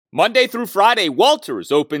Monday through Friday,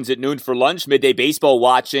 Walters opens at noon for lunch, midday baseball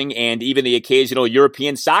watching, and even the occasional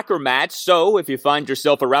European soccer match. So if you find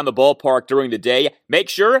yourself around the ballpark during the day, make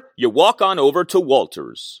sure you walk on over to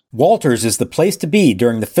Walters. Walters is the place to be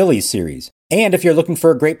during the Phillies series, and if you're looking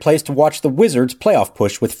for a great place to watch the Wizards playoff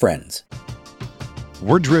push with friends.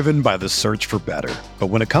 We're driven by the search for better, but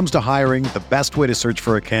when it comes to hiring, the best way to search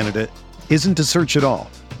for a candidate isn't to search at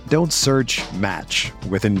all. Don't search, match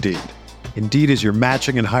with Indeed. Indeed is your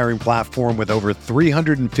matching and hiring platform with over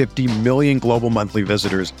 350 million global monthly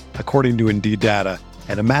visitors, according to Indeed data,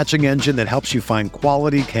 and a matching engine that helps you find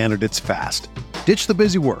quality candidates fast. Ditch the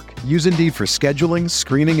busy work. Use Indeed for scheduling,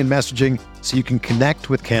 screening, and messaging so you can connect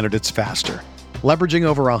with candidates faster. Leveraging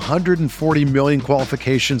over 140 million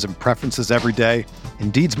qualifications and preferences every day,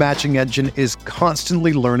 Indeed's matching engine is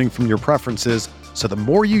constantly learning from your preferences, so the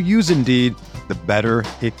more you use Indeed, the better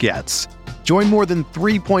it gets. Join more than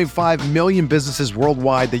 3.5 million businesses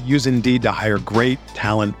worldwide that use Indeed to hire great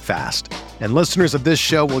talent fast. And listeners of this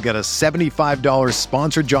show will get a $75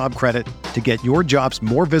 sponsored job credit to get your jobs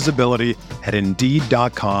more visibility at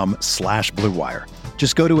Indeed.com/Blue Wire.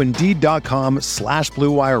 Just go to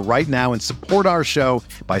Indeed.com/Blue Wire right now and support our show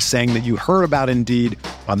by saying that you heard about Indeed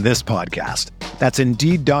on this podcast. That's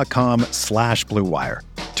Indeed.com/Blue Wire.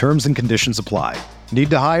 Terms and conditions apply. Need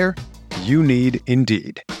to hire? You need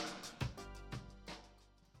Indeed.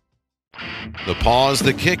 The pause,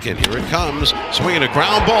 the kick, and here it comes. Swinging a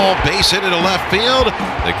ground ball, base hit into left field.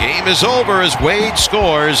 The game is over as Wade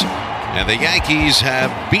scores, and the Yankees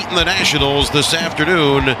have beaten the Nationals this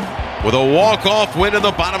afternoon with a walk-off win in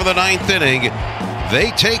the bottom of the ninth inning.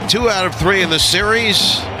 They take 2 out of 3 in the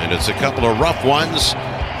series, and it's a couple of rough ones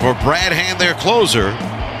for Brad Hand, their closer.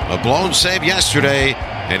 A blown save yesterday,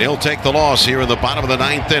 and he'll take the loss here in the bottom of the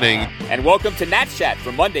ninth inning. And welcome to Nat Chat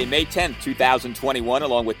for Monday, May 10th, 2021,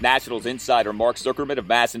 along with Nationals insider Mark Zuckerman of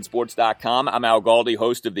MASNsports.com. I'm Al Galdi,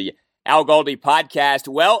 host of the Al Galdi podcast.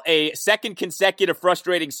 Well, a second consecutive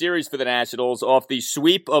frustrating series for the Nationals off the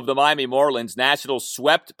sweep of the Miami Marlins. Nationals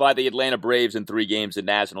swept by the Atlanta Braves in 3 games at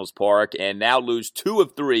Nationals Park and now lose 2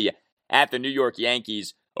 of 3 at the New York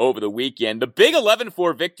Yankees over the weekend. The big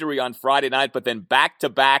 11-4 victory on Friday night, but then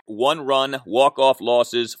back-to-back 1-run walk-off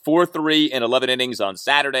losses, 4-3 in 11 innings on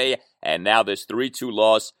Saturday, and now this 3-2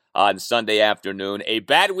 loss on Sunday afternoon. A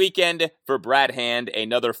bad weekend for Brad Hand,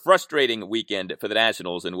 another frustrating weekend for the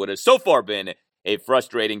Nationals in what has so far been a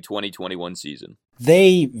frustrating 2021 season.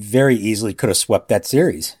 They very easily could have swept that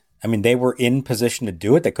series. I mean, they were in position to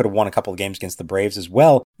do it. They could have won a couple of games against the Braves as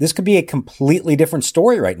well. This could be a completely different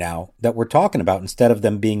story right now that we're talking about instead of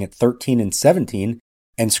them being at 13-17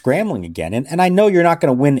 and scrambling again. And I know you're not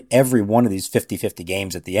going to win every one of these 50-50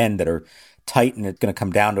 games at the end that are tight and it's going to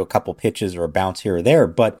come down to a couple pitches or a bounce here or there,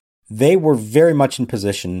 but they were very much in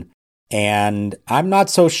position. And I'm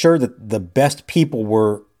not so sure that the best people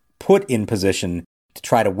were put in position to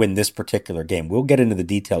try to win this particular game. We'll get into the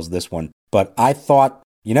details of this one, but I thought,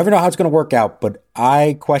 you never know how it's going to work out, but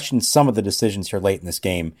I questioned some of the decisions here late in this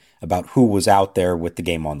game about who was out there with the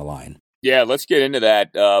game on the line. Yeah, let's get into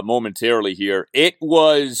that momentarily here. It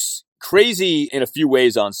was crazy in a few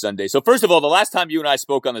ways on Sunday. So first of all, the last time you and I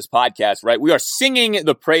spoke on this podcast, right, we are singing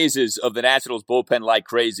the praises of the Nationals bullpen like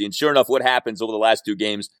crazy. And sure enough, what happens over the last 2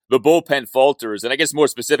 games? The bullpen falters. And I guess more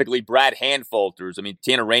specifically, Brad Hand falters. I mean,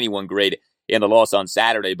 Tanner Rainey won great in the loss on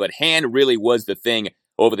Saturday, but Hand really was the thing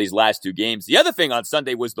over these last 2 games. The other thing on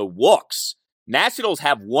Sunday was the walks. Nationals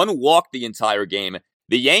have 1 walk the entire game.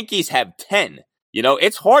 The Yankees have 10. You know,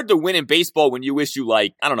 it's hard to win in baseball when you issue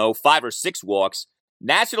 5 or 6 walks.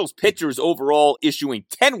 Nationals pitchers overall issuing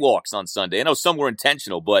 10 walks on Sunday. I know some were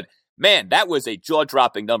intentional, but man, that was a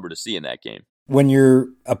jaw-dropping number to see in that game. When your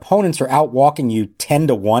opponents are out walking you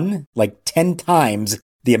 10-1, like 10 times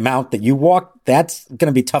the amount that you walk, that's going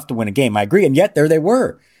to be tough to win a game. I agree. And yet there they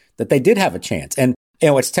were, that they did have a chance. And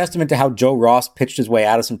it's testament to how Joe Ross pitched his way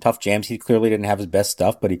out of some tough jams. He clearly didn't have his best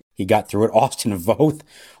stuff, but he got through it. Austin Voth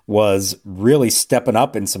was really stepping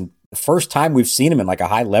up in the first time we've seen him in like a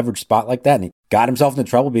high leverage spot like that. And he got himself into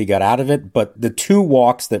trouble, but he got out of it. But the 2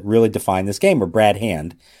 walks that really defined this game were Brad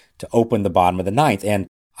Hand to open the bottom of the ninth. And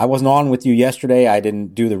I wasn't on with you yesterday. I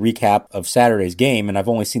didn't do the recap of Saturday's game, and I've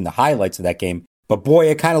only seen the highlights of that game. But boy,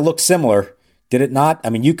 it kind of looked similar, did it not? I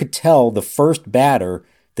mean, you could tell the first batter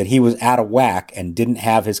that he was out of whack and didn't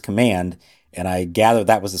have his command. And I gather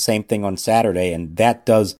that was the same thing on Saturday. And that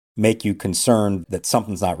does make you concerned that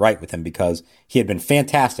something's not right with him because he had been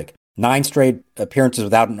fantastic. 9 straight appearances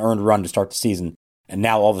without an earned run to start the season. And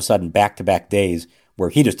now all of a sudden back-to-back days where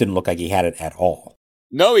he just didn't look like he had it at all.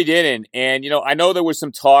 No, he didn't. And, I know there was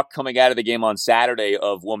some talk coming out of the game on Saturday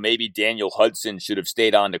of, well, maybe Daniel Hudson should have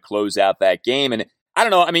stayed on to close out that game. And I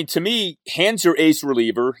don't know. I mean, to me, Hand's your ace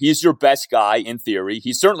reliever. He's your best guy in theory.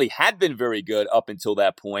 He certainly had been very good up until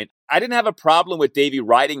that point. I didn't have a problem with Davey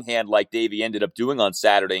riding Hand like Davey ended up doing on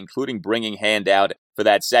Saturday, including bringing Hand out for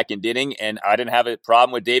that second inning. And I didn't have a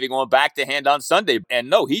problem with Davey going back to Hand on Sunday. And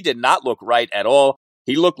no, he did not look right at all.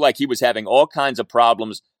 He looked like he was having all kinds of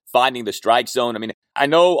problems finding the strike zone. I mean, I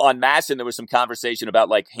know on Masson there was some conversation about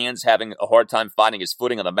like Hand's having a hard time finding his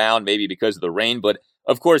footing on the mound, maybe because of the rain. But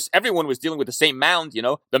of course, everyone was dealing with the same mound.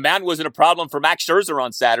 The mound wasn't a problem for Max Scherzer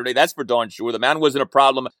on Saturday. That's for darn sure. The mound wasn't a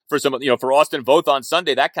problem for for Austin Voth on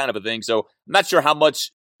Sunday, that kind of a thing. So I'm not sure how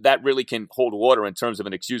much that really can hold water in terms of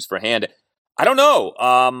an excuse for Hand. I don't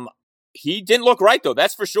know. He didn't look right, though.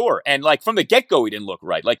 That's for sure. And like from the get-go, he didn't look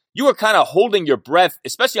right. Like you were kind of holding your breath,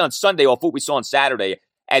 especially on Sunday off what we saw on Saturday.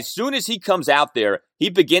 As soon as he comes out there, he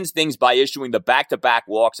begins things by issuing the back-to-back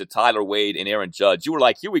walks at Tyler Wade and Aaron Judge. You were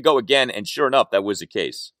like, here we go again. And sure enough, that was the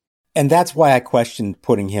case. And that's why I questioned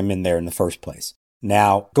putting him in there in the first place.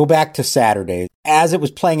 Now, go back to Saturday. As it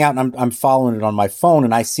was playing out, and I'm following it on my phone,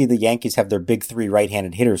 and I see the Yankees have their big three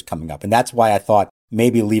right-handed hitters coming up. And that's why I thought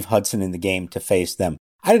maybe leave Hudson in the game to face them.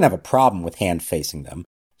 I didn't have a problem with Hand facing them.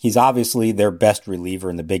 He's obviously their best reliever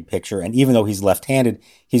in the big picture, and even though he's left-handed,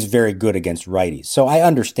 he's very good against righties. So I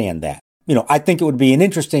understand that. I think it would be an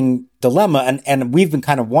interesting dilemma, and we've been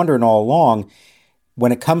kind of wondering all along,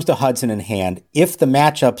 when it comes to Hudson and Hand, if the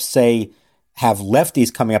matchups, say, have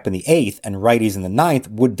lefties coming up in the 8th and righties in the 9th,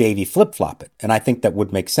 would Davey flip-flop it? And I think that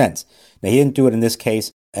would make sense. Now, he didn't do it in this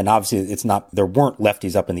case, and obviously there weren't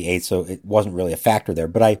lefties up in the 8th, so it wasn't really a factor there.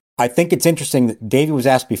 But I think it's interesting that Davey was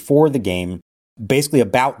asked before the game basically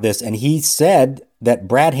about this, and he said that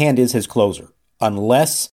Brad Hand is his closer,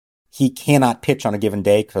 unless he cannot pitch on a given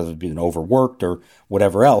day because of being overworked or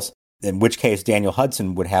whatever else, in which case Daniel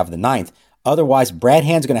Hudson would have the 9th. Otherwise, Brad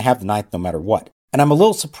Hand's going to have the 9th no matter what. And I'm a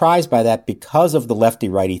little surprised by that because of the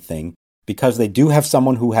lefty-righty thing, because they do have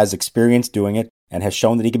someone who has experience doing it and has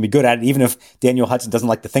shown that he can be good at it, even if Daniel Hudson doesn't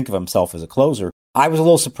like to think of himself as a closer. I was a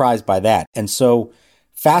little surprised by that. And so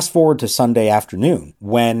fast forward to Sunday afternoon,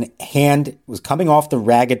 when Hand was coming off the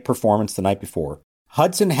ragged performance the night before.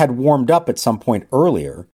 Hudson had warmed up at some point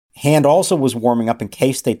earlier. Hand also was warming up in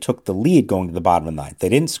case they took the lead going to the bottom of the 9th. They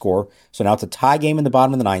didn't score, so now it's a tie game in the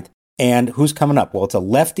bottom of the 9th. And who's coming up? Well, it's a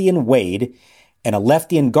lefty in Wade and a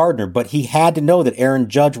lefty in Gardner, but he had to know that Aaron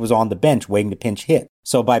Judge was on the bench waiting to pinch hit.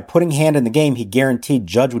 So by putting Hand in the game, he guaranteed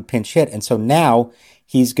Judge would pinch hit. And so now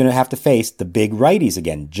he's going to have to face the big righties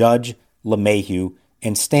again, Judge, LeMahieu,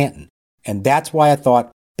 and Stanton. And that's why I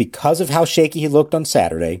thought, because of how shaky he looked on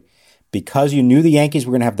Saturday, because you knew the Yankees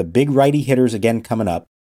were going to have the big righty hitters again coming up,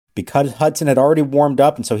 because Hudson had already warmed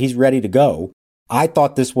up and so he's ready to go, I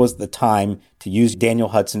thought this was the time to use Daniel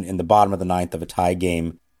Hudson in the bottom of the 9th of a tie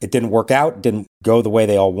game. It didn't work out, it didn't go the way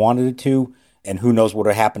they all wanted it to, and who knows what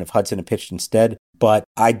would have happened if Hudson had pitched instead. But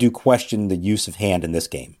I do question the use of Hand in this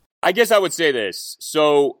game. I guess I would say this.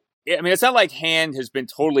 So, I mean, it's not like Hand has been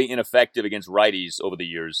totally ineffective against righties over the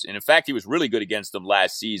years. And in fact, he was really good against them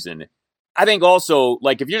last season. I think also,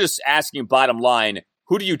 like, if you're just asking bottom line,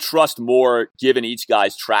 who do you trust more given each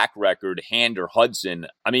guy's track record, Hand or Hudson?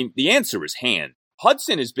 I mean, the answer is Hand.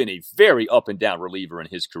 Hudson has been a very up and down reliever in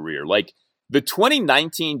his career. Like, the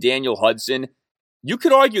 2019 Daniel Hudson, you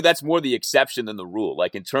could argue that's more the exception than the rule,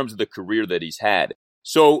 like in terms of the career that he's had.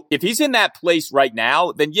 So if he's in that place right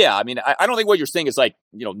now, then yeah, I mean, I don't think what you're saying is like,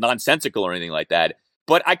 nonsensical or anything like that.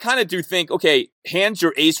 But I kind of do think, okay, Hand's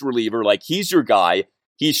your ace reliever, like he's your guy.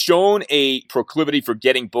 He's shown a proclivity for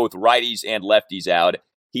getting both righties and lefties out.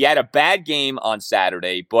 He had a bad game on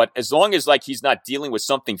Saturday, but as long as like he's not dealing with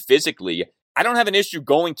something physically, I don't have an issue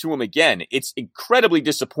going to him again. It's incredibly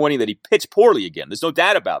disappointing that he pitched poorly again. There's no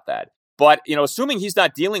doubt about that. But, assuming he's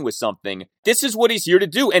not dealing with something, this is what he's here to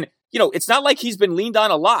do. And, it's not like he's been leaned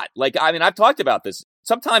on a lot. Like, I mean, I've talked about this.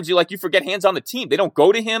 Sometimes you forget Hands on the team. They don't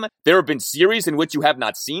go to him. There have been series in which you have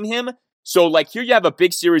not seen him. So, like, here you have a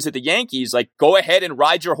big series at the Yankees. Like, go ahead and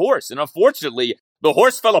ride your horse. And unfortunately, the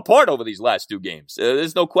horse fell apart over these last two games.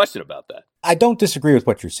 There's no question about that. I don't disagree with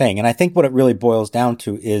what you're saying. And I think what it really boils down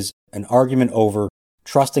to is an argument over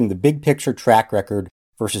trusting the big picture track record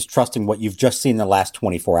versus trusting what you've just seen in the last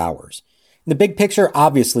 24 hours. In the big picture,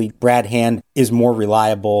 obviously, Brad Hand is more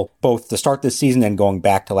reliable, both to start this season and going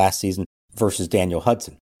back to last season, versus Daniel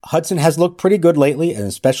Hudson. Hudson has looked pretty good lately, and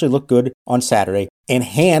especially looked good on Saturday. And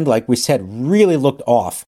Hand, like we said, really looked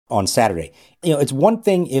off on Saturday. It's one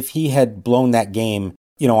thing if he had blown that game,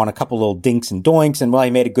 on a couple little dinks and doinks, and he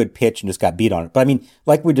made a good pitch and just got beat on it. But I mean,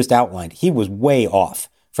 like we just outlined, he was way off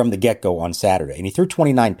from the get-go on Saturday, and he threw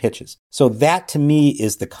 29 pitches. So that, to me,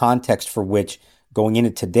 is the context for which, going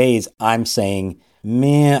into today's, I'm saying,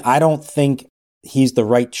 man, I don't think he's the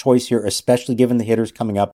right choice here, especially given the hitters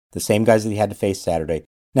coming up, the same guys that he had to face Saturday.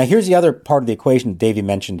 Now, here's the other part of the equation Davey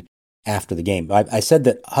mentioned after the game. I said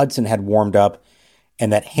that Hudson had warmed up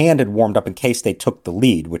and that Hand had warmed up in case they took the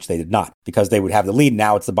lead, which they did not, because they would have the lead.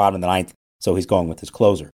 Now it's the bottom of the ninth, so he's going with his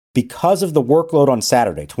closer. Because of the workload on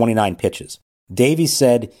Saturday, 29 pitches, Davey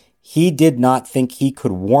said he did not think he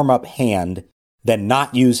could warm up Hand, then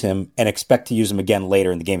not use him and expect to use him again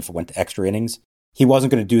later in the game if it went to extra innings. He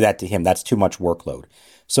wasn't going to do that to him. That's too much workload.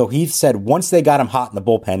 So he said once they got him hot in the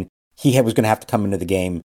bullpen, he was going to have to come into the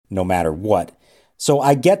game no matter what. So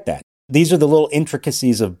I get that. These are the little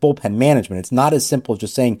intricacies of bullpen management. It's not as simple as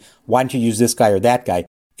just saying, why don't you use this guy or that guy?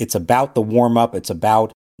 It's about the warm-up. It's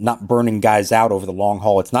about not burning guys out over the long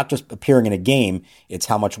haul. It's not just appearing in a game. It's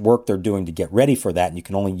how much work they're doing to get ready for that, and you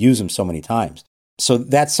can only use them so many times. So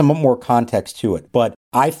that's somewhat more context to it. But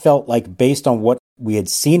I felt like based on what we had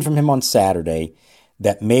seen from him on Saturday,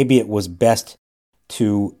 that maybe it was best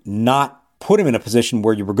to not put him in a position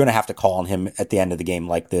where you were going to have to call on him at the end of the game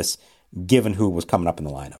like this, given who was coming up in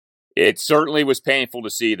the lineup. It certainly was painful to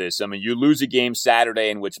see this. I mean, you lose a game Saturday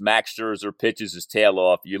in which Max Scherzer pitches his tail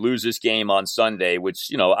off. You lose this game on Sunday, which,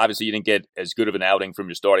 obviously you didn't get as good of an outing from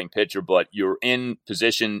your starting pitcher, but you're in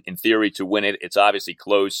position, in theory, to win it. It's obviously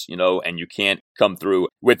close, and you can't come through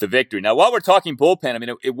with the victory. Now, while we're talking bullpen, I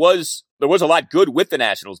mean, there was a lot good with the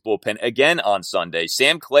Nationals bullpen again on Sunday.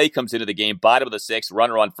 Sam Clay comes into the game, bottom of the sixth,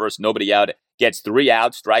 runner on first, nobody out, gets 3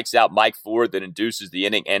 outs, strikes out Mike Ford, that induces the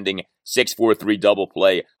inning-ending 6-4-3 double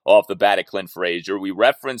play off the bat of Clint Frazier. We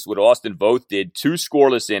referenced what Austin Voth did, 2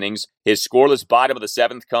 scoreless innings. His scoreless bottom of the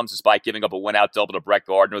 7th comes despite giving up a 1-out double to Brett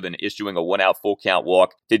Gardner, then issuing a 1-out full count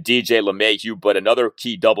walk to DJ LeMahieu. But another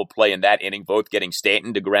key double play in that inning, Voth getting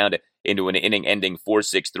Stanton to ground into an inning-ending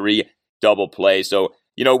 4-6-3 double play. So,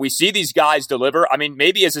 we see these guys deliver. I mean,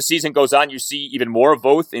 maybe as the season goes on, you see even more of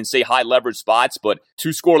Voth in, say, high leverage spots, but 2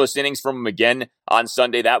 scoreless innings from him again on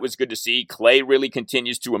Sunday. That was good to see. Clay really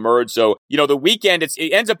continues to emerge. So, the weekend, it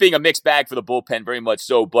ends up being a mixed bag for the bullpen, very much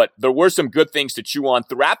so, but there were some good things to chew on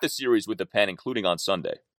throughout the series with the pen, including on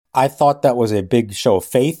Sunday. I thought that was a big show of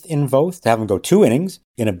faith in Voth to have him go 2 innings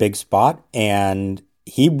in a big spot, and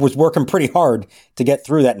he was working pretty hard to get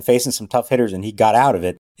through that and facing some tough hitters, and he got out of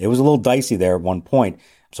it. It was a little dicey there at one point.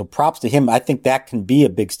 So props to him. I think that can be a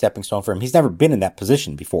big stepping stone for him. He's never been in that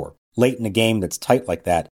position before, late in a game that's tight like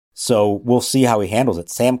that. So we'll see how he handles it.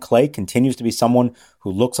 Sam Clay continues to be someone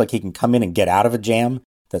who looks like he can come in and get out of a jam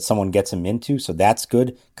that someone gets him into. So that's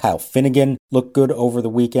good. Kyle Finnegan looked good over the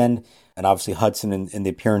weekend. And obviously Hudson in the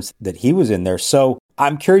appearance that he was in there. So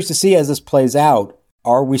I'm curious to see as this plays out,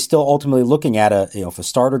 are we still ultimately looking at if a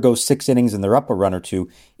starter goes 6 innings and they're up a run or 2,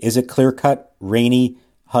 is it clear-cut, Rainey,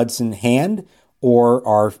 Hudson, Hand? Or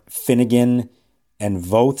are Finnegan and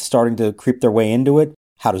Voth starting to creep their way into it?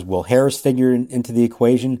 How does Will Harris figure into the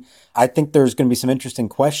equation? I think there's going to be some interesting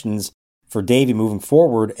questions for Davey moving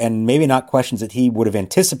forward, and maybe not questions that he would have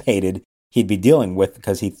anticipated he'd be dealing with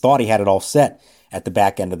because he thought he had it all set at the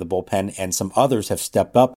back end of the bullpen, and some others have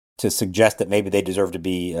stepped up to suggest that maybe they deserve to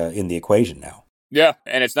be in the equation now. Yeah,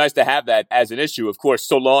 and it's nice to have that as an issue, of course,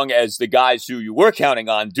 so long as the guys who you were counting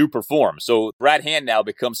on do perform. So Brad Hand now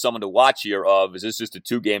becomes someone to watch here of, is this just a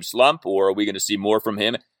 2-game slump, or are we going to see more from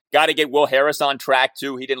him? Got to get Will Harris on track,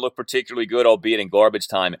 too. He didn't look particularly good, albeit in garbage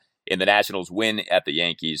time, in the Nationals' win at the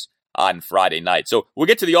Yankees on Friday night. So we'll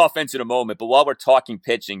get to the offense in a moment, but while we're talking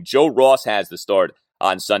pitching, Joe Ross has the start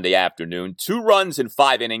on Sunday afternoon. 2 runs in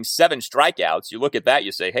 5 innings, 7 strikeouts. You look at that,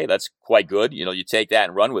 you say, hey, that's quite good. You take that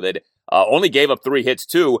and run with it. Only gave up 3 hits,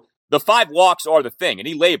 too. The 5 walks are the thing, and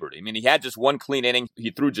he labored. I mean, he had just 1 clean inning.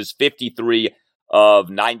 He threw just 53 of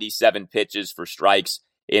 97 pitches for strikes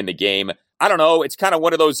in the game. I don't know. It's kind of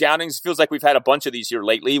one of those outings. It feels like we've had a bunch of these here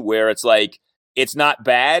lately where it's like, it's not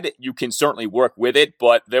bad. You can certainly work with it,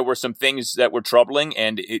 but there were some things that were troubling,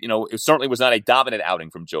 and it certainly was not a dominant outing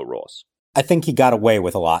from Joe Ross. I think he got away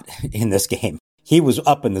with a lot in this game. He was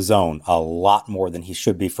up in the zone a lot more than he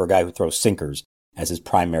should be for a guy who throws sinkers as his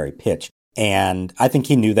primary pitch. And I think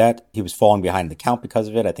he knew that. He was falling behind the count because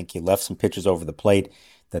of it. I think he left some pitches over the plate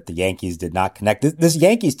that the Yankees did not connect. This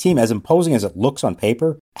Yankees team, as imposing as it looks on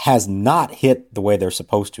paper, has not hit the way they're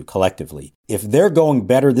supposed to collectively. If they're going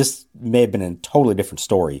better, this may have been a totally different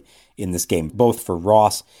story in this game, both for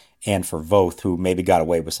Ross and for Voth, who maybe got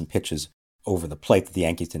away with some pitches over the plate that the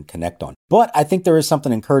Yankees didn't connect on. But I think there is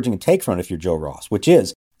something encouraging to take from it if you're Joe Ross, which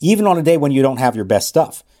is, even on a day when you don't have your best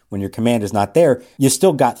stuff, when your command is not there, you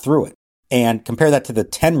still got through it. And compare that to the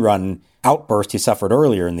 10-run outburst he suffered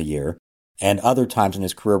earlier in the year and other times in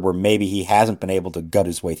his career where maybe he hasn't been able to gut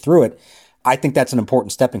his way through it. I think that's an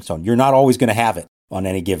important stepping stone. You're not always going to have it on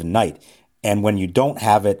any given night. And when you don't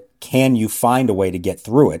have it, can you find a way to get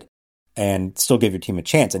through it and still give your team a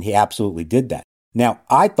chance? And he absolutely did that. Now,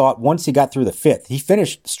 I thought once he got through the fifth, he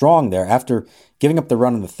finished strong there. After giving up the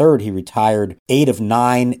run in the third, he retired 8 of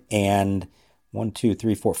 9 and 5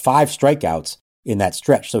 strikeouts in that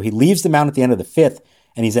stretch. So he leaves the mound at the end of the fifth,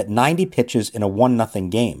 and he's at 90 pitches in a 1-0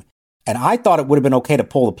 game. And I thought it would have been okay to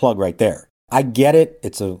pull the plug right there. I get it.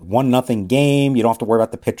 It's a 1-0 game. You don't have to worry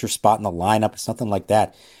about the pitcher spot in the lineup. It's nothing like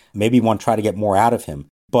that. Maybe you want to try to get more out of him.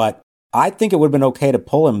 But I think it would have been okay to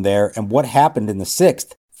pull him there. And what happened in the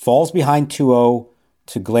sixth, falls behind 2-0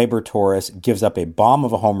 to Gleyber Torres, gives up a bomb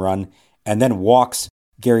of a home run, and then walks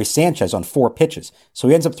Gary Sanchez on 4 pitches. So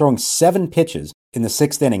he ends up throwing 7 pitches in the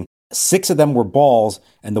sixth inning. 6 of them were balls,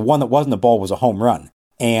 and the one that wasn't a ball was a home run.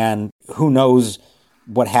 And who knows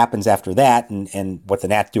what happens after that and what the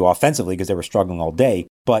Nats do offensively, because they were struggling all day.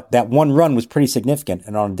 But that one run was pretty significant.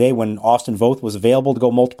 And on a day when Austin Voth was available to go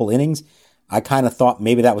multiple innings, I kind of thought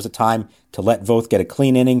maybe that was a time to let Voth get a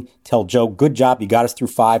clean inning, tell Joe, good job, you got us through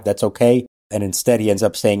 5, that's okay. And instead he ends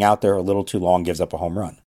up staying out there a little too long, gives up a home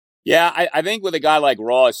run. Yeah, I think with a guy like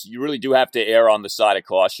Ross, you really do have to err on the side of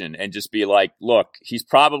caution and just be like, look, he's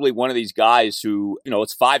probably one of these guys who,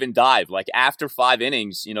 it's 5 and dive. Like after 5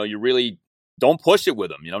 innings, you really don't push it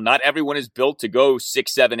with him. Not everyone is built to go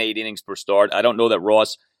 6, 7, 8 innings per start. I don't know that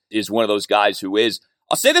Ross is one of those guys who is.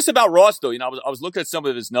 I'll say this about Ross, though. I was looking at some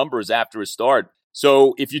of his numbers after his start.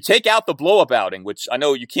 So if you take out the blow-up outing, which I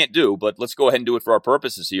know you can't do, but let's go ahead and do it for our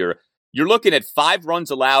purposes here. You're looking at 5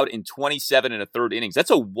 runs allowed in 27 and a third innings.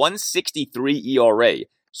 That's a 1.63 ERA.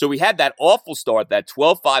 So we had that awful start, that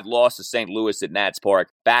 12-5 loss to St. Louis at Nats Park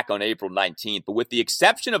back on April 19th. But with the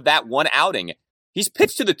exception of that one outing, he's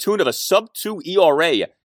pitched to the tune of a sub-2 ERA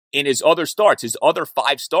in his other starts, his other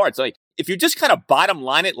 5 starts. Like, if you just kind of bottom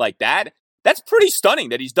line it like that, that's pretty stunning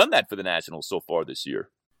that he's done that for the Nationals so far this year.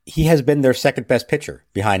 He has been their second best pitcher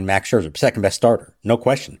behind Max Scherzer, second best starter, no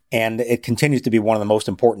question. And it continues to be one of the most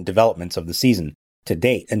important developments of the season to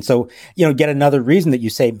date. And so, get another reason that you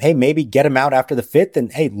say, hey, maybe get him out after the fifth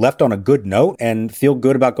and, hey, left on a good note and feel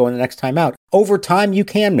good about going the next time out. Over time, you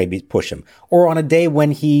can maybe push him. Or on a day when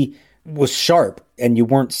he was sharp and you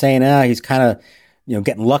weren't saying, he's kind of,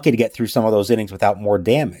 getting lucky to get through some of those innings without more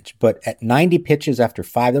damage. But at 90 pitches after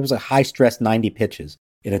 5, that was a high-stress 90 pitches.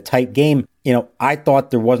 In a tight game, I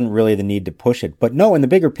thought there wasn't really the need to push it. But no, in the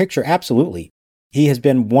bigger picture, absolutely. He has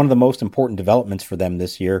been one of the most important developments for them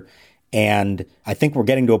this year. And I think we're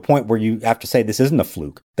getting to a point where you have to say this isn't a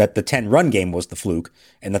fluke, that the 10-run game was the fluke,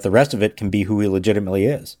 and that the rest of it can be who he legitimately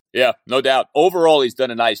is. Yeah, no doubt. Overall, he's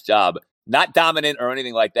done a nice job. Not dominant or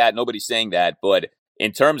anything like that. Nobody's saying that. But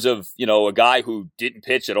in terms of, a guy who didn't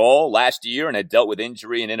pitch at all last year and had dealt with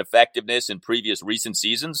injury and ineffectiveness in previous recent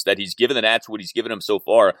seasons, that he's given the Nats what he's given them so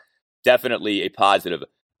far, definitely a positive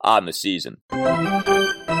on the season.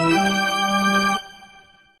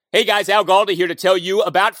 Hey guys, Al Galdi here to tell you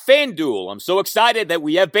about FanDuel. I'm so excited that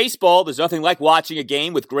we have baseball. There's nothing like watching a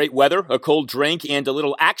game with great weather, a cold drink, and a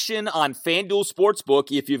little action on FanDuel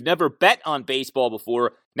Sportsbook. If you've never bet on baseball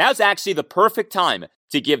before, now's actually the perfect time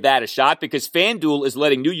to give that a shot because FanDuel is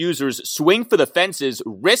letting new users swing for the fences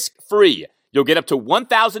risk-free. You'll get up to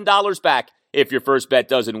 $1,000 back if your first bet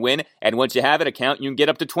doesn't win, and once you have an account, you can get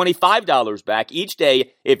up to $25 back each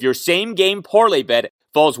day if your same-game parlay bet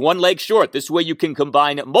falls one leg short. This way you can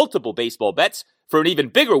combine multiple baseball bets for an even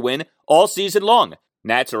bigger win all season long.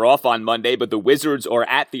 Nats are off on Monday, but the Wizards are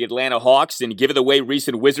at the Atlanta Hawks, and given the way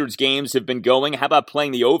recent Wizards games have been going, how about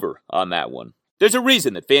playing the over on that one? There's a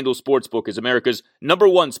reason that FanDuel Sportsbook is America's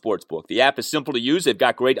 #1 sportsbook. The app is simple to use. They've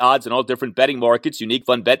got great odds in all different betting markets, unique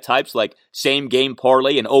fun bet types like same-game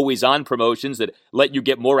parlay and always-on promotions that let you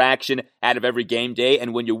get more action out of every game day.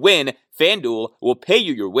 And when you win, FanDuel will pay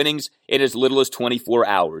you your winnings in as little as 24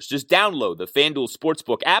 hours. Just download the FanDuel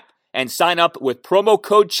Sportsbook app and sign up with promo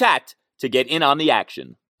code CHAT to get in on the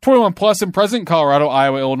action. 21 plus and present, Colorado,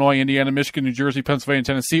 Iowa, Illinois, Indiana, Michigan, New Jersey, Pennsylvania,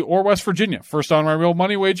 Tennessee, or West Virginia. First online real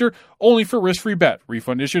money wager, only for risk-free bet.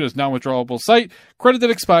 Refund issued as non-withdrawable site. Credit that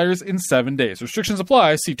expires in 7 days. Restrictions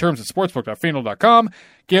apply. See terms at sportsbook.fanduel.com.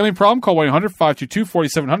 Gambling problem? Call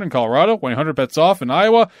 1-800-522-4700 in Colorado. 1-800-BETS-OFF in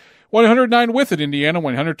Iowa. 1-800-9-WITH in Indiana.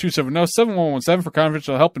 1-800-270-7117 for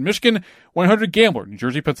confidential help in Michigan. 1-800-GAMBLER, New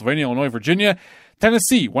Jersey, Pennsylvania, Illinois, Virginia.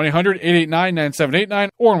 Tennessee, 1-800-889-9789,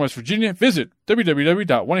 or in West Virginia, visit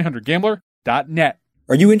www.1800gambler.net.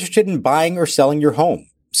 Are you interested in buying or selling your home?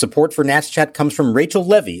 Support for Nats Chat comes from Rachel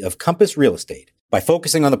Levy of Compass Real Estate. By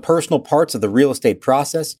focusing on the personal parts of the real estate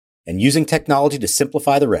process and using technology to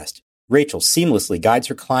simplify the rest, Rachel seamlessly guides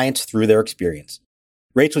her clients through their experience.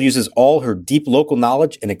 Rachel uses all her deep local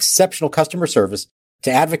knowledge and exceptional customer service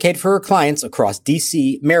to advocate for her clients across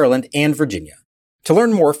D.C., Maryland, and Virginia. To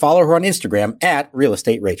learn more, follow her on Instagram at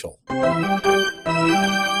RealEstateRachel.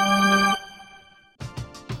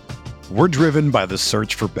 We're driven by the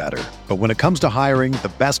search for better. But when it comes to hiring,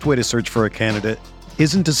 the best way to search for a candidate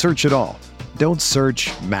isn't to search at all. Don't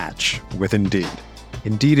search, match with Indeed.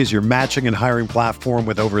 Indeed is your matching and hiring platform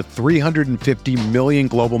with over 350 million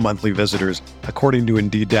global monthly visitors, according to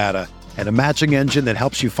Indeed data, and a matching engine that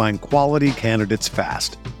helps you find quality candidates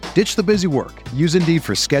fast. Ditch the busy work. Use Indeed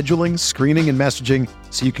for scheduling, screening, and messaging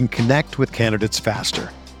so you can connect with candidates faster.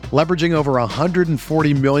 Leveraging over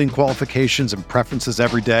 140 million qualifications and preferences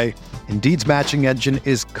every day, Indeed's matching engine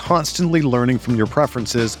is constantly learning from your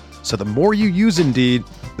preferences, so the more you use Indeed,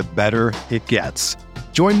 the better it gets.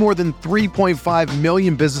 Join more than 3.5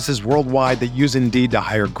 million businesses worldwide that use Indeed to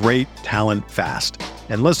hire great talent fast.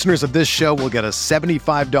 And listeners of this show will get a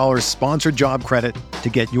 $75 sponsored job credit to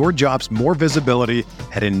get your jobs more visibility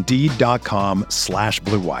at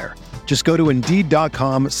Indeed.com/Blue Wire. Just go to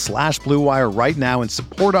Indeed.com/Blue Wire right now and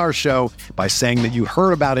support our show by saying that you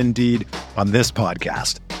heard about Indeed on this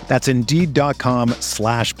podcast. That's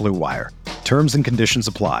Indeed.com/Blue Wire. Terms and conditions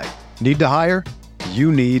apply. Need to hire?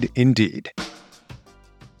 You need Indeed.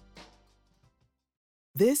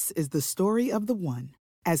 This is the story of the one.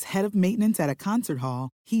 As head of maintenance at a concert hall,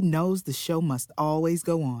 he knows the show must always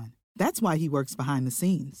go on. That's why he works behind the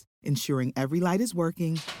scenes, ensuring every light is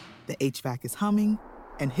working, the HVAC is humming,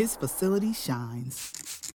 and his facility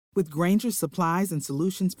shines. With Grainger's supplies and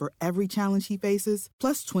solutions for every challenge he faces,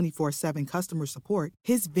 plus 24/7 customer support,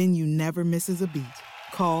 his venue never misses a beat.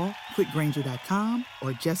 Call quickgrainger.com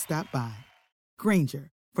or just stop by.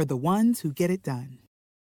 Grainger, for the ones who get it done.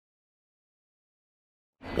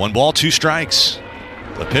 1 ball, 2 strikes.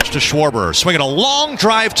 The pitch to Schwarber, swinging a long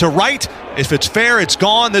drive to right. If it's fair, it's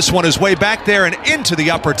gone. This one is way back there and into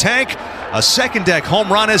the upper tank. A second deck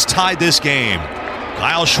home run has tied this game.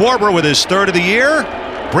 Kyle Schwarber with his third of the year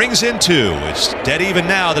brings in 2. It's dead even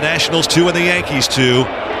now, the Nationals 2 and the Yankees 2.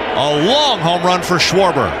 A long home run for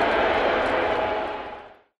Schwarber.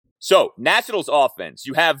 So, Nationals offense,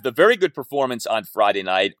 you have the very good performance on Friday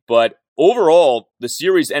night, but overall, the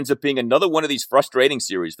series ends up being another one of these frustrating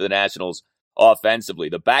series for the Nationals offensively.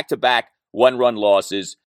 The back-to-back one-run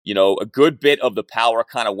losses, a good bit of the power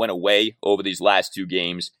kind of went away over these last 2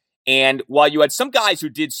 games. And while you had some guys who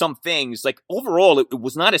did some things, like overall, it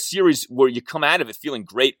was not a series where you come out of it feeling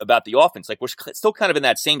great about the offense. Like we're still kind of in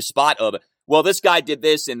that same spot of, well, this guy did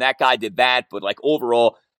this and that guy did that, but like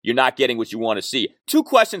overall, you're not getting what you want to see. 2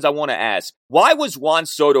 questions I want to ask. Why was Juan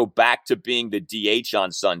Soto back to being the DH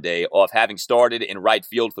on Sunday, off having started in right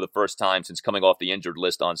field for the first time since coming off the injured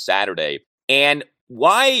list on Saturday? And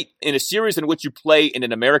why, in a series in which you play in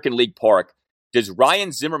an American League park, does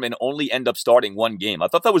Ryan Zimmerman only end up starting 1 game? I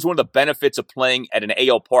thought that was one of the benefits of playing at an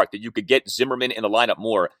AL park, that you could get Zimmerman in the lineup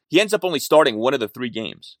more. He ends up only starting 1 of the 3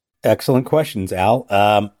 games. Excellent questions, Al.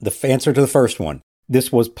 The answer to the first one.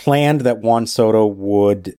 This was planned that Juan Soto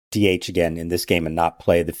would DH again in this game and not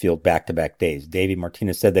play the field back-to-back days. Davey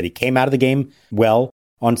Martinez said that he came out of the game well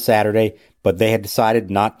on Saturday, but they had decided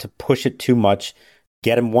not to push it too much.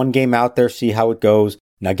 Get him 1 game out there, see how it goes.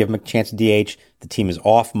 Now give him a chance to DH. The team is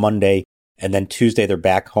off Monday, and then Tuesday they're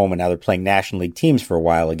back home, and now they're playing National League teams for a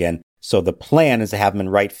while again. So the plan is to have him in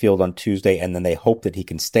right field on Tuesday, and then they hope that he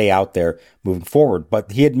can stay out there moving forward.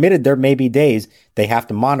 But he admitted there may be days they have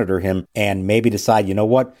to monitor him and maybe decide, you know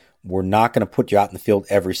what, we're not going to put you out in the field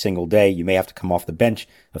every single day. You may have to come off the bench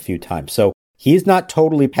a few times. So he's not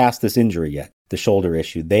totally past this injury yet, the shoulder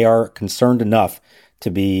issue. They are concerned enough to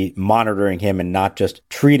be monitoring him and not just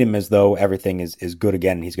treat him as though everything is good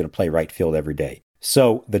again and he's going to play right field every day.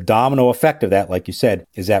 So the domino effect of that, like you said,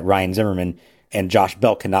 is that Ryan Zimmerman and Josh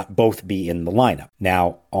Bell cannot both be in the lineup.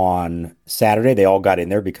 Now, on Saturday, they all got in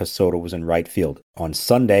there because Soto was in right field. On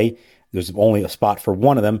Sunday, there's only a spot for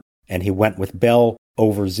one of them, and he went with Bell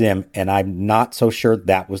over Zim, and I'm not so sure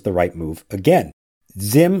that was the right move. Again,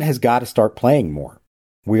 Zim has got to start playing more.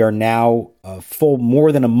 We are now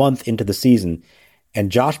more than a month into the season,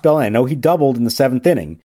 and Josh Bell, I know he doubled in the 7th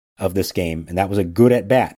inning of this game, and that was a good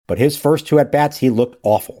at-bat. But his first 2 at-bats, he looked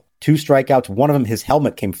awful. 2 strikeouts, one of them, his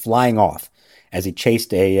helmet came flying off as he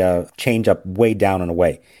chased a changeup way down and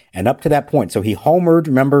away. And up to that point, so he homered,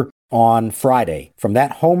 remember, on Friday. From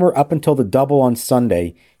that homer up until the double on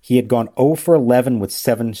Sunday, he had gone 0 for 11 with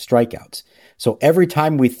 7 strikeouts. So every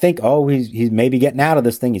time we think, oh, he's maybe getting out of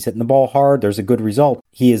this thing, he's hitting the ball hard, there's a good result,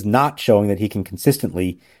 he is not showing that he can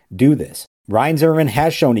consistently do this. Ryan Zimmerman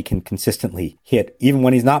has shown he can consistently hit even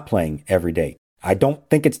when he's not playing every day. I don't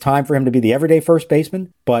think it's time for him to be the everyday first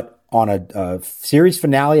baseman, but on a series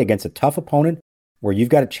finale against a tough opponent where you've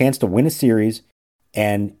got a chance to win a series,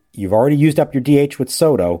 and you've already used up your DH with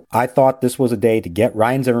Soto. I thought this was a day to get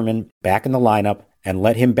Ryan Zimmerman back in the lineup and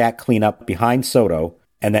let him back clean up behind Soto,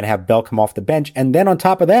 and then have Bell come off the bench. And then on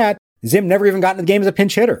top of that, Zim never even got in the game as a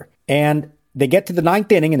pinch hitter. And they get to the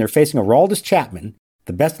ninth inning, and they're facing Aroldis Chapman,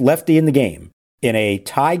 the best lefty in the game, in a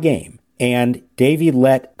tie game. And Davey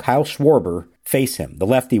let Kyle Schwarber face him, the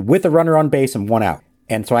lefty, with a runner on base and 1 out.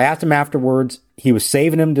 And so I asked him afterwards. He was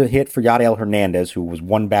saving him to hit for Yadiel Hernandez, who was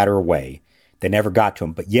 1 batter away. They never got to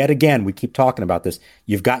him. But yet again, we keep talking about this.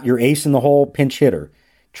 You've got your ace in the hole pinch hitter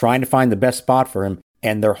trying to find the best spot for him,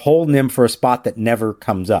 and they're holding him for a spot that never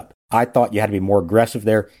comes up. I thought you had to be more aggressive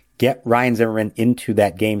there. Get Ryan Zimmerman into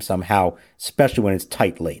that game somehow, especially when it's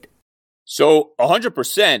tight late. So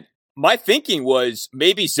 100%. My thinking was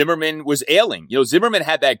maybe Zimmerman was ailing. Zimmerman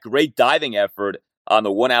had that great diving effort on the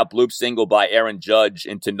 1-out bloop single by Aaron Judge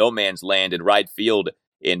into no man's land in right field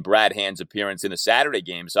in Brad Hand's appearance in the Saturday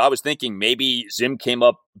game. So I was thinking maybe Zim came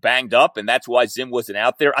up banged up, and that's why Zim wasn't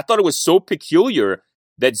out there. I thought it was so peculiar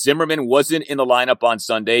that Zimmerman wasn't in the lineup on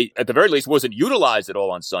Sunday, at the very least wasn't utilized at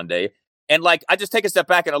all on Sunday. And I just take a step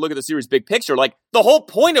back and I look at the series big picture. The whole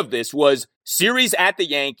point of this was series at the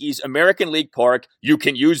Yankees, American League Park. You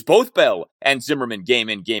can use both Bell and Zimmerman game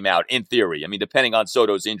in, game out, in theory. I mean, depending on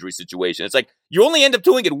Soto's injury situation. It's you only end up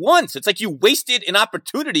doing it once. It's you wasted an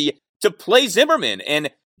opportunity to play Zimmerman.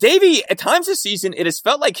 And Davey, at times this season, it has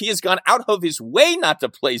felt like he has gone out of his way not to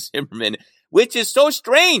play Zimmerman, which is so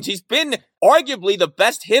strange. He's been arguably the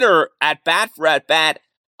best hitter at bat for at bat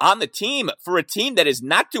on the team for a team that is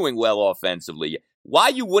not doing well offensively. Why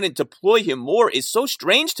you wouldn't deploy him more is so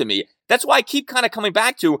strange to me. That's why I keep kind of coming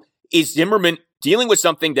back to, is Zimmerman dealing with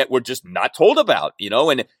something that we're just not told about,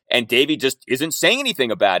 and Davey just isn't saying anything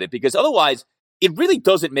about it, because otherwise it really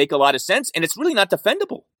doesn't make a lot of sense, and it's really not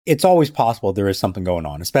defendable. It's always possible there is something going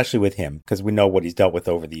on, especially with him, because we know what he's dealt with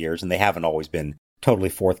over the years, and they haven't always been totally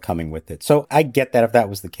forthcoming with it. So I get that if that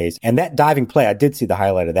was the case. And that diving play, I did see the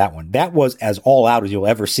highlight of that one. That was as all out as you'll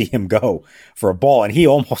ever see him go for a ball. And he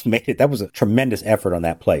almost made it. That was a tremendous effort on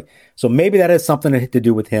that play. So maybe that has something to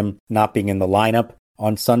do with him not being in the lineup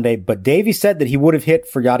on Sunday. But Davey said that he would have hit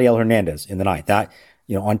for Yadiel Hernandez in the ninth. Now,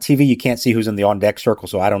 on TV, you can't see who's in the on-deck circle.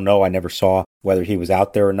 So I don't know. I never saw whether he was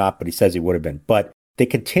out there or not, but he says he would have been. But they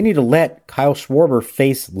continue to let Kyle Schwarber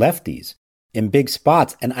face lefties in big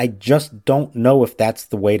spots, and I just don't know if that's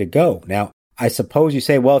the way to go. Now, I suppose you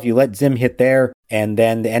say, well, if you let Zim hit there and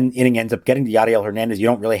then the inning ends up getting to Yadiel Hernandez, you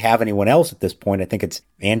don't really have anyone else at this point. I think it's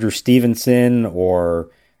Andrew Stevenson or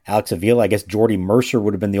Alex Avila. I guess Jordy Mercer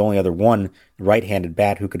would have been the only other one, right-handed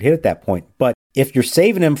bat, who could hit at that point. But if you're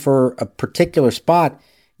saving him for a particular spot,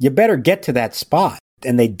 you better get to that spot.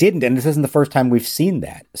 And they didn't, and this isn't the first time we've seen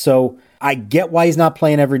that. So I get why he's not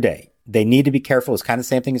playing every day. They need to be careful. It's kind of the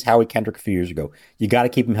same thing as Howie Kendrick a few years ago. You got to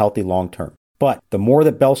keep him healthy long term. But the more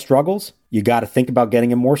that Bell struggles, you got to think about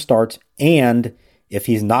getting him more starts. And if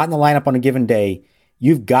he's not in the lineup on a given day,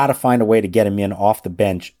 you've got to find a way to get him in off the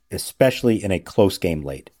bench, especially in a close game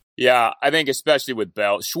late. Yeah, I think especially with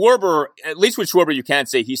Bell. Schwarber, at least with Schwarber, you can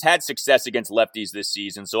say he's had success against lefties this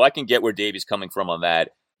season, so I can get where Davey's coming from on that.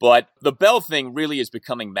 But the Bell thing really is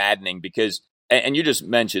becoming maddening because, and you just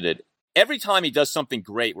mentioned it, every time he does something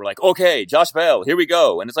great, we're like, okay, Josh Bell, here we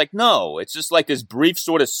go. And it's no, it's just like this brief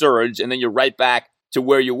sort of surge, and then you're right back to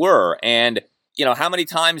where you were. And, how many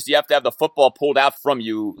times do you have to have the football pulled out from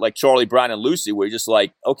you like Charlie Brown and Lucy, where you're just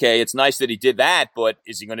like, okay, it's nice that he did that, but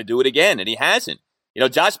is he going to do it again? And he hasn't.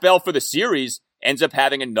 Josh Bell for the series ends up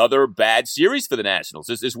having another bad series for the Nationals.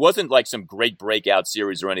 This wasn't like some great breakout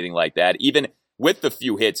series or anything like that, even with the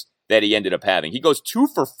few hits that he ended up having. He goes 2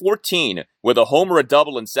 for 14 with a homer, a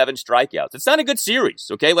double, and 7 strikeouts. It's not a good series,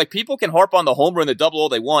 okay? People can harp on the homer and the double all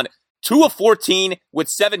they want. 2 of 14 with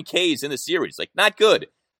 7 Ks in the series. Not good.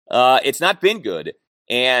 It's not been good.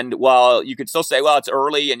 And while you could still say, well, it's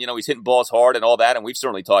early and, he's hitting balls hard and all that, and we've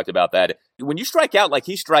certainly talked about that. When you strike out like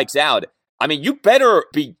he strikes out, I mean, you better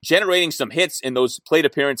be generating some hits in those plate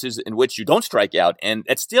appearances in which you don't strike out, and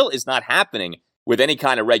that still is not happening with any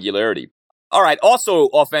kind of regularity. All right, also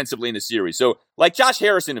offensively in the series. So, Josh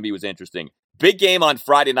Harrison to me was interesting. Big game on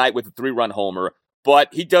Friday night with a 3-run homer, but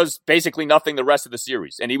he does basically nothing the rest of the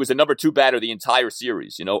series. And he was a number 2 batter the entire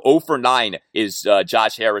series. 0 for 9 is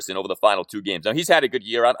Josh Harrison over the final 2 games. Now, he's had a good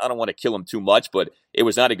year. I don't want to kill him too much, but it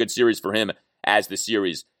was not a good series for him as the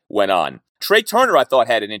series went on. Trey Turner, I thought,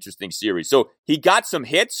 had an interesting series. So he got some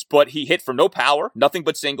hits, but he hit for no power, nothing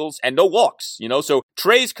but singles, and no walks. So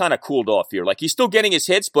Trey's kind of cooled off here. He's still getting his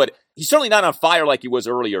hits, but he's certainly not on fire like he was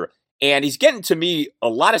earlier. And he's getting, to me, a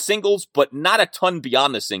lot of singles, but not a ton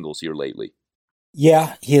beyond the singles here lately.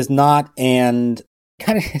 Yeah, he is not. And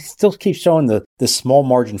kind of still keeps showing the small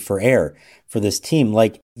margin for error for this team.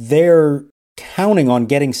 Like, they're counting on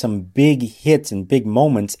getting some big hits and big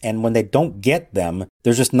moments, and when they don't get them,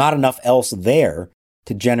 there's just not enough else there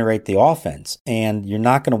to generate the offense, and you're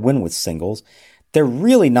not going to win with singles. They're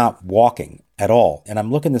really not walking at all, and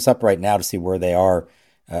I'm looking this up right now to see where they are,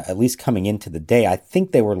 at least coming into the day. I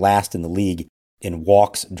think they were last in the league in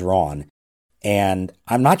walks drawn, and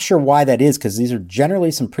I'm not sure why that is, because these are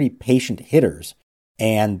generally some pretty patient hitters,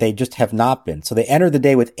 and they just have not been. So they enter the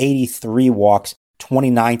day with 83 walks,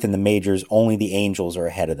 29th in the majors. Only the Angels are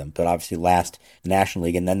ahead of them, but obviously last in the National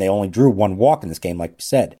League, and then they only drew one walk in this game, like you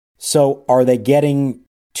said. So are they getting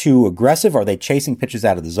too aggressive? Are they chasing pitches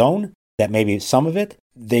out of the zone? That may be some of it.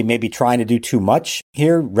 They may be trying to do too much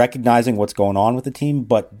here, recognizing what's going on with the team.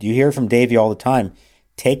 But you hear from Davey all the time,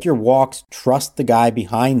 take your walks, trust the guy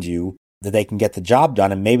behind you that they can get the job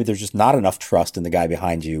done. And maybe there's just not enough trust in the guy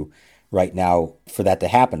behind you right now for that to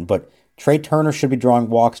happen. But Trey Turner should be drawing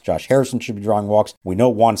walks. Josh Harrison should be drawing walks. We know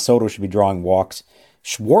Juan Soto should be drawing walks.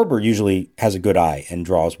 Schwarber usually has a good eye and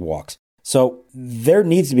draws walks. So there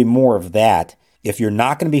needs to be more of that. If you're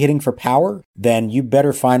not going to be hitting for power, then you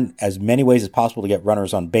better find as many ways as possible to get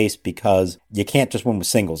runners on base, because you can't just win with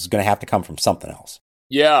singles. It's going to have to come from something else.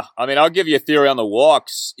 Yeah, I mean, I'll give you a theory on the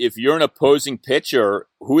walks. If you're an opposing pitcher,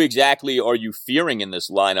 who exactly are you fearing in this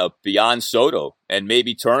lineup beyond Soto and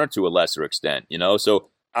maybe Turner to a lesser extent, you know? So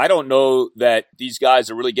I don't know that these guys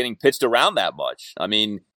are really getting pitched around that much. I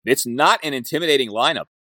mean, it's not an intimidating lineup.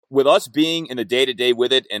 With us being in the day-to-day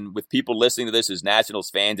with it, and with people listening to this as Nationals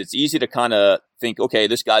fans, it's easy to kind of think, okay,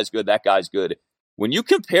 this guy's good, that guy's good. When you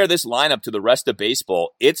compare this lineup to the rest of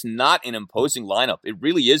baseball, it's not an imposing lineup. It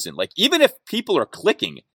really isn't. Like, even if people are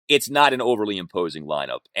clicking, it's not an overly imposing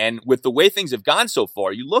lineup. And with the way things have gone so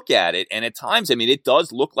far, you look at it, and at times, I mean, it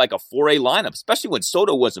does look like a 4A lineup, especially when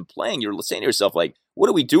Soto wasn't playing. You're saying to yourself, like, what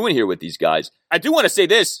are we doing here with these guys? I do want to say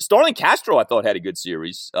this. Starlin Castro, I thought, had a good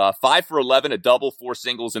series. 5 for 11, a double, 4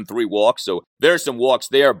 singles, and 3 walks. So there's some walks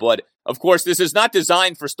there. But, of course, this is not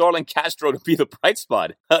designed for Starlin Castro to be the bright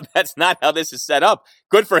spot. That's not how this is set up.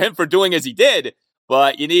 Good for him for doing as he did.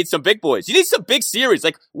 But you need some big boys. You need some big series.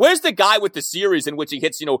 Like, where's the guy with the series in which he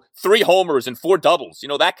hits, 3 homers and 4 doubles?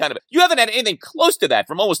 That kind of. You haven't had anything close to that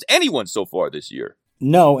from almost anyone so far this year.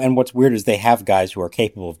 No, and what's weird is they have guys who are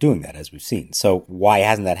capable of doing that, as we've seen. So why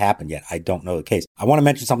hasn't that happened yet? I don't know the case. I want to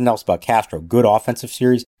mention something else about Castro. Good offensive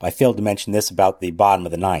series. I failed to mention this about the bottom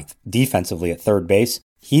of the 9th. Defensively at third base,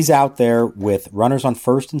 he's out there with runners on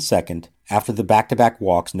first and second after the back-to-back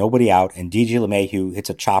walks, nobody out, and DJ LeMahieu hits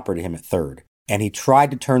a chopper to him at third. And he tried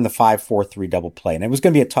to turn the 5-4-3 double play. And it was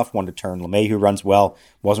going to be a tough one to turn. LeMahieu runs well,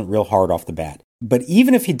 wasn't real hard off the bat. But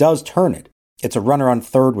even if he does turn it, it's a runner on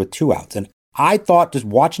third with 2 outs. And I thought, just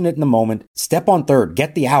watching it in the moment, step on third,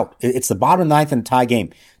 get the out. It's the bottom of the 9th in a tie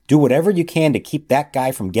game. Do whatever you can to keep that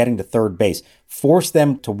guy from getting to third base. Force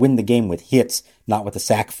them to win the game with hits, not with a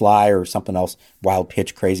sac fly or something else, wild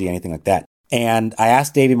pitch, crazy, anything like that. And I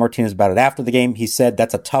asked Davey Martinez about it after the game. He said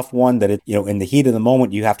that's a tough one, that in the heat of the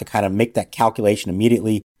moment, you have to kind of make that calculation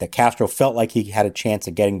immediately, that Castro felt like he had a chance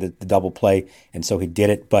of getting the double play, and so he did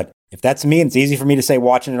it. But if that's me, and it's easy for me to say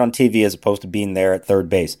watching it on TV as opposed to being there at third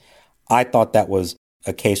base, I thought that was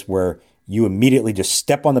a case where you immediately just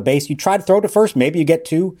step on the base. You try to throw to first. Maybe you get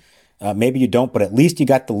 2. Maybe you don't, but at least you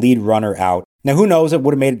got the lead runner out. Now, who knows? It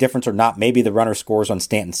would have made a difference or not. Maybe the runner scores on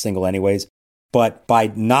Stanton's single anyways. But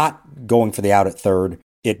by not going for the out at third,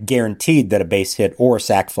 it guaranteed that a base hit or a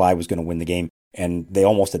sac fly was going to win the game. And they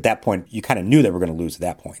almost, at that point, you kind of knew they were going to lose at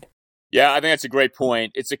that point. Yeah, I think that's a great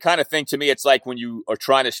point. It's the kind of thing, to me, it's like when you are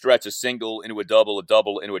trying to stretch a single into a double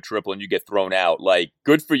into a triple, and you get thrown out. Like,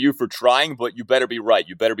 good for you for trying, but you better be right.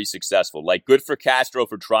 You better be successful. Like, good for Castro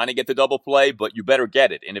for trying to get the double play, but you better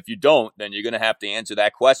get it. And if you don't, then you're going to have to answer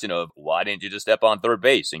that question of, why didn't you just step on third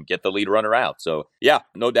base and get the lead runner out? So, yeah,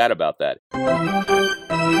 no doubt about that.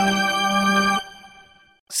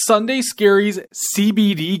 Sunday Scaries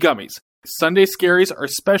CBD Gummies. Sunday Scaries are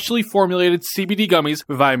specially formulated CBD gummies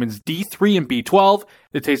with vitamins D3 and B12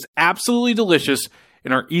 that taste absolutely delicious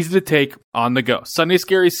and are easy to take on the go. Sunday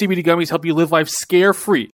Scaries CBD gummies help you live life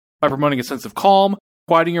scare-free by promoting a sense of calm,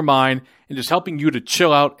 quieting your mind, and just helping you to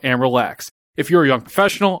chill out and relax. If you're a young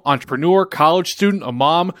professional, entrepreneur, college student, a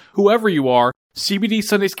mom, whoever you are, CBD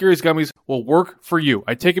Sunday Scaries gummies will work for you.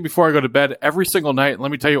 I take it before I go to bed every single night, and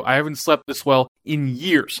let me tell you, I haven't slept this well in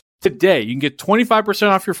years. Today, you can get 25%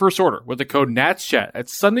 off your first order with the code NATSCHAT at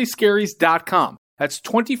sundayscaries.com. That's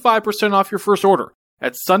 25% off your first order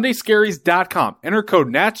at sundayscaries.com. Enter code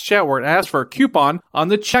NATSCHAT where it asks for a coupon on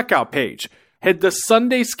the checkout page. Head to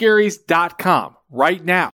sundayscaries.com right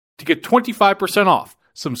now to get 25% off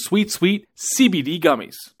some sweet, sweet CBD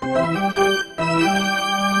gummies.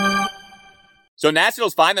 So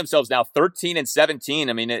Nationals find themselves now 13-17.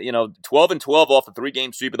 I mean, 12-12 off the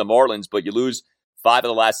 3-game sweep of the Marlins, but you lose 5 of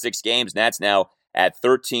the last 6 games. Nats now at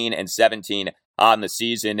 13-17 on the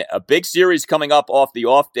season. A big series coming up off the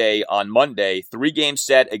off day on Monday. 3-game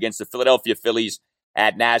set against the Philadelphia Phillies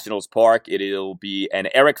at Nationals Park. It'll be an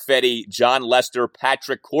Eric Fedde, John Lester,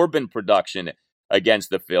 Patrick Corbin production against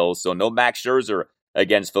the Phils. So no Max Scherzer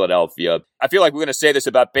against Philadelphia. I feel like we're going to say this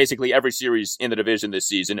about basically every series in the division this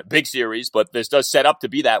season. Big series, but this does set up to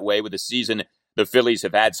be that way with the season the Phillies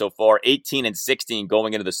have had so far. 18-16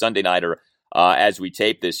 going into the Sunday nighter as we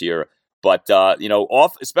tape this year. But,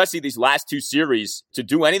 especially these last 2 series, to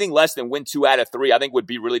do anything less than win 2 out of 3, I think would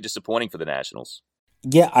be really disappointing for the Nationals.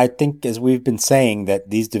 Yeah, I think as we've been saying that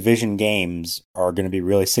these division games are going to be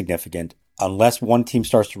really significant unless one team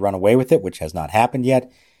starts to run away with it, which has not happened yet.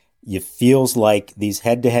 It feels like these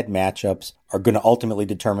head-to-head matchups are going to ultimately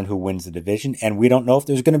determine who wins the division, and we don't know if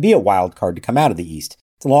there's going to be a wild card to come out of the East.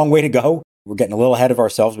 It's a long way to go. We're getting a little ahead of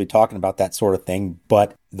ourselves. We're talking about that sort of thing,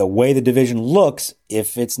 but the way the division looks,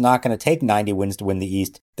 if it's not going to take 90 wins to win the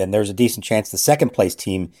East, then there's a decent chance the second-place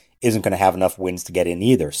team isn't going to have enough wins to get in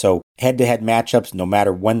either. So head-to-head matchups, no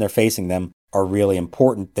matter when they're facing them, are really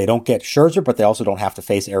important. They don't get Scherzer, but they also don't have to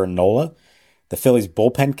face Aaron Nola. The Phillies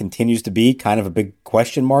bullpen continues to be kind of a big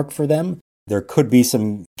question mark for them. There could be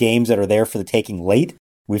some games that are there for the taking late.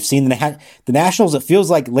 We've seen the Nationals, it feels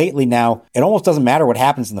like lately now, it almost doesn't matter what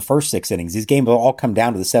happens in the first 6 innings. These games will all come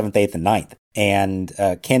down to the 7th, 8th, and 9th.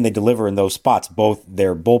 And can they deliver in those spots, both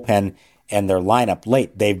their bullpen and their lineup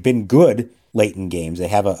late? They've been good late in games. They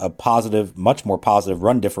have a positive, much more positive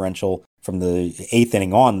run differential from the 8th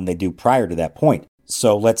inning on than they do prior to that point.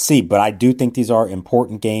 So let's see. But I do think these are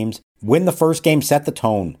important games. Win the first game, set the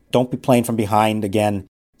tone. Don't be playing from behind again,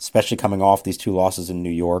 especially coming off these 2 losses in New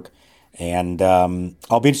York. And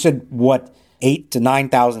I'll be interested what 8,000 to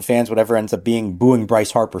 9,000 fans, whatever ends up being, booing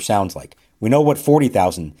Bryce Harper sounds like. We know what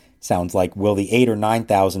 40,000 sounds like. Will the 8,000 or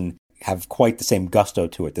 9,000 have quite the same gusto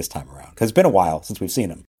to it this time around? Because it's been a while since we've seen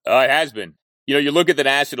him. It has been. You look at the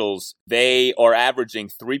Nationals, they are averaging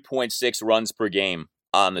 3.6 runs per game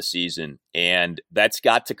on the season, and that's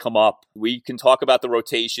got to come up. We can talk about the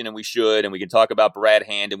rotation, and we should, and we can talk about Brad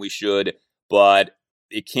Hand, and we should, but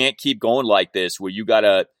it can't keep going like this where you got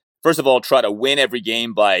to, first of all, try to win every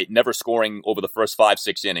game by never scoring over the first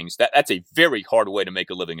 5-6 innings. That's a very hard way to make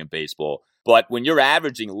a living in baseball. But when you're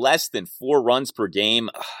averaging less than 4 runs per game,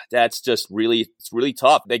 that's just it's really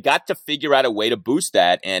tough. They got to figure out a way to boost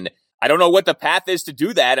that, and I don't know what the path is to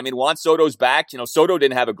do that. I mean, Juan Soto's back. Soto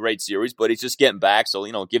didn't have a great series, but he's just getting back. So,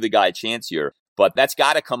 give the guy a chance here. But that's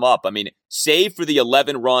got to come up. I mean, save for the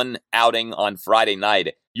 11-run outing on Friday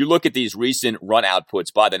night. You look at these recent run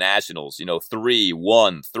outputs by the Nationals,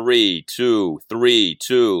 3-1, 3-2,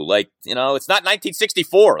 3-2. Like, it's not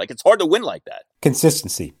 1964. Like, it's hard to win like that.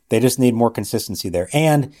 Consistency. They just need more consistency there.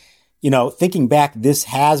 And, thinking back, this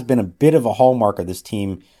has been a bit of a hallmark of this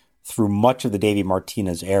team through much of the Davey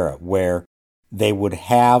Martinez era, where they would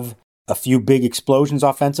have a few big explosions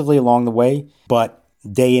offensively along the way, but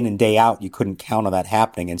day in and day out, you couldn't count on that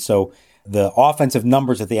happening. And so the offensive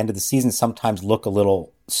numbers at the end of the season sometimes look a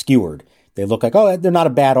little skewered. They look like, oh, they're not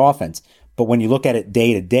a bad offense. But when you look at it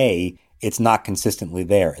day to day, it's not consistently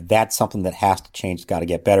there. That's something that has to change. It's got to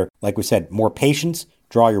get better. Like we said, more patience,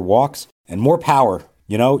 draw your walks, and more power.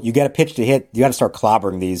 You get a pitch to hit, you got to start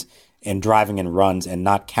clobbering these and driving in runs and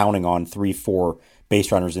not counting on 3-4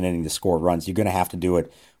 base runners an inning to score runs. You're going to have to do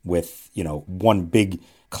it with, one big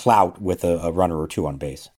clout with a runner or 2 on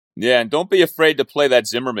base. Yeah, and don't be afraid to play that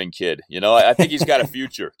Zimmerman kid. I think he's got a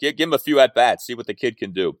future. Give him a few at-bats, see what the kid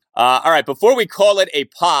can do. All right, before we call it a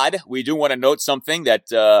pod, we do want to note something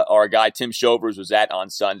that our guy Tim Shovers was at on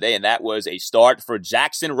Sunday, and that was a start for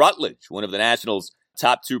Jackson Rutledge, one of the Nationals'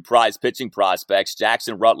 top 2 prize pitching prospects.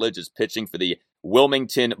 Jackson Rutledge is pitching for the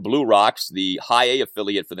Wilmington Blue Rocks, the high A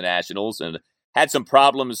affiliate for the Nationals, and had some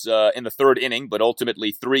problems in the 3rd inning, but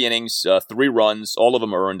ultimately 3 innings, 3 runs, all of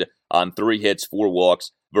them earned on 3 hits, 4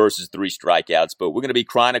 walks versus 3 strikeouts. But we're going to be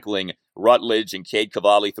chronicling Rutledge and Cade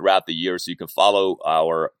Cavalli throughout the year, so you can follow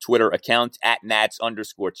our Twitter account at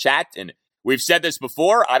 @Nats_chat. And we've said this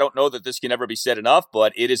before. I don't know that this can ever be said enough,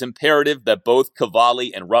 but it is imperative that both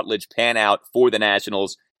Cavalli and Rutledge pan out for the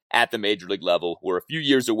Nationals at the major league level. We're a few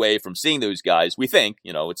years away from seeing those guys. We think,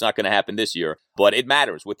 it's not going to happen this year, but it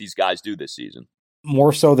matters what these guys do this season.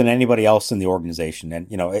 More so than anybody else in the organization. And,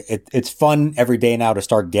 it's fun every day now to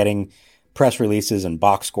start getting press releases and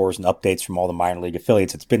box scores and updates from all the minor league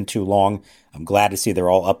affiliates. It's been too long. I'm glad to see they're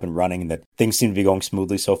all up and running and that things seem to be going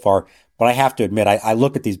smoothly so far. But I have to admit, I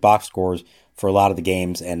look at these box scores for a lot of the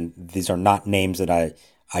games, and these are not names that I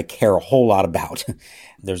care a whole lot about.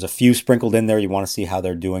 There's a few sprinkled in there. You want to see how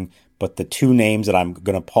they're doing. But the two names that I'm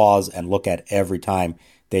going to pause and look at every time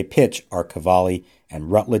they pitch are Cavalli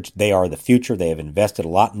and Rutledge. They are the future. They have invested a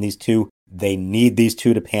lot in these two. They need these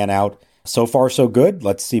two to pan out. So far, so good.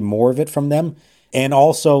 Let's see more of it from them. And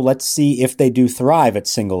also, let's see if they do thrive at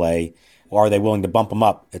single A, or are they willing to bump them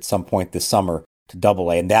up at some point this summer to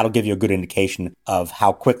double A? And that'll give you a good indication of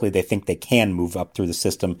how quickly they think they can move up through the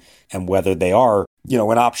system and whether they are,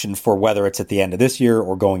 an option for whether it's at the end of this year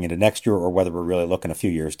or going into next year, or whether we're really looking a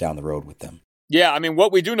few years down the road with them. Yeah, I mean,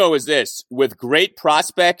 what we do know is this. With great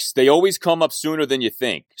prospects, they always come up sooner than you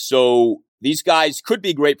think. So these guys could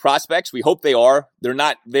be great prospects. We hope they are. They're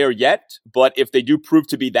not there yet. But if they do prove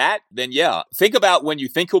to be that, then yeah. Think about when you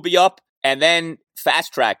think he'll be up and then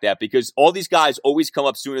fast track that, because all these guys always come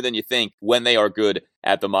up sooner than you think when they are good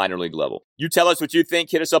at the minor league level. You tell us what you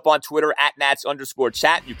think. Hit us up on Twitter at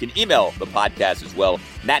Nats_chat. You can email the podcast as well,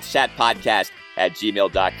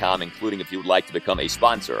 natschatpodcast@gmail.com, including if you would like to become a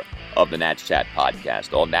sponsor of the Nats Chat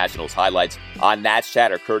podcast. All Nationals highlights on Nats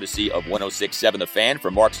Chat are courtesy of 106.7 The Fan.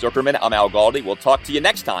 For Mark Zuckerman, I'm Al Galdi. We'll talk to you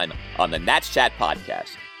next time on the Nats Chat podcast.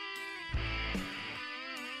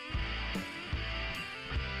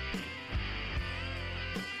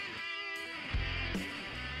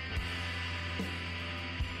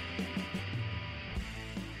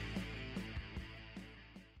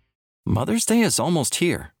 Mother's Day is almost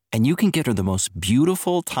here, and you can get her the most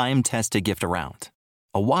beautiful time-tested gift around.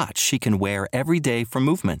 A watch she can wear every day from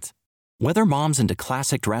Movement. Whether mom's into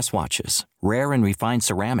classic dress watches, rare and refined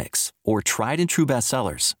ceramics, or tried-and-true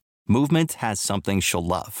bestsellers, Movement has something she'll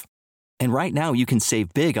love. And right now, you can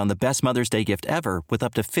save big on the best Mother's Day gift ever with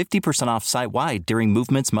up to 50% off site-wide during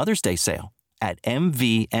Movement's Mother's Day sale at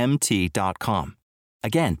MVMT.com.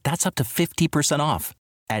 Again, that's up to 50% off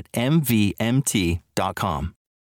at MVMT.com.